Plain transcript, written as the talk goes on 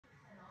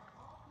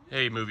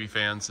Hey movie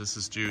fans, this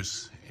is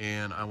Juice,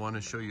 and I want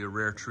to show you a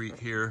rare treat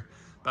here.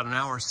 About an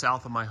hour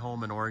south of my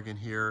home in Oregon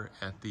here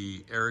at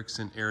the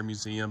Erickson Air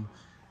Museum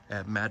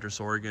at Madras,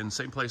 Oregon.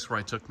 Same place where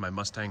I took my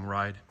Mustang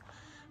ride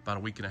about a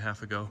week and a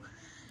half ago.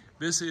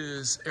 This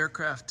is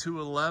aircraft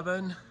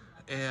 211,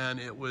 and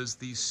it was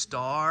the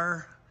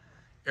star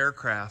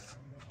aircraft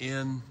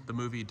in the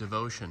movie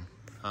Devotion.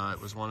 It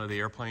was one of the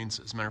airplanes.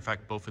 As a matter of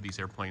fact, both of these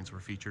airplanes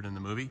were featured in the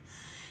movie.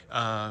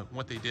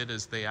 What they did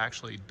is they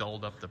actually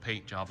dulled up the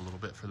paint job a little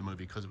bit for the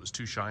movie because it was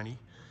too shiny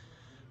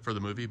for the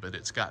movie, but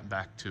it's gotten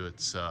back to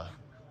its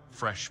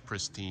fresh,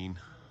 pristine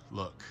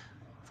look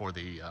for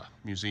the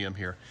museum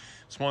here.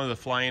 It's one of the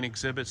flying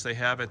exhibits they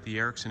have at the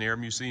Erickson Air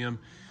Museum.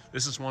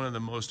 This is one of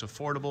the most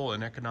affordable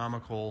and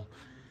economical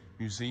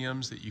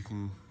museums that you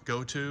can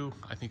go to.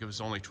 I think it was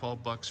only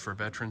 12 bucks for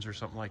veterans or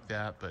something like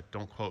that, but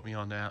don't quote me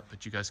on that,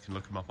 but you guys can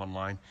look them up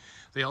online.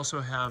 They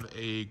also have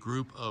a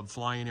group of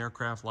flying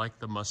aircraft like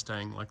the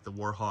Mustang, like the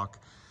Warhawk,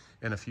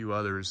 and a few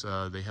others.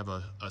 They have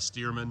a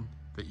steerman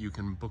that you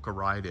can book a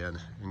ride in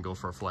and go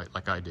for a flight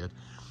like I did.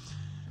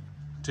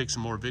 Take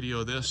some more video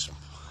of this,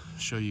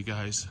 show you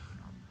guys.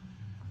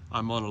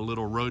 I'm on a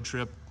little road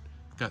trip,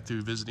 got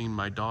through visiting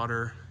my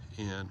daughter,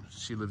 and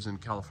she lives in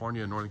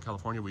California, Northern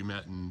California. We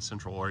met in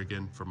Central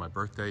Oregon for my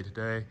birthday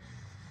today,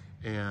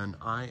 and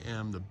I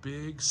am the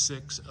big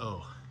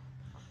 6-0.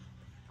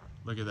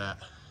 Look at that.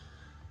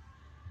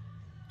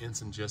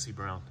 Ensign Jesse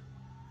Brown.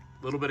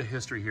 A little bit of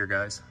history here,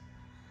 guys.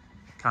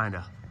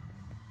 Kinda.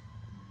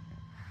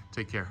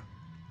 Take care.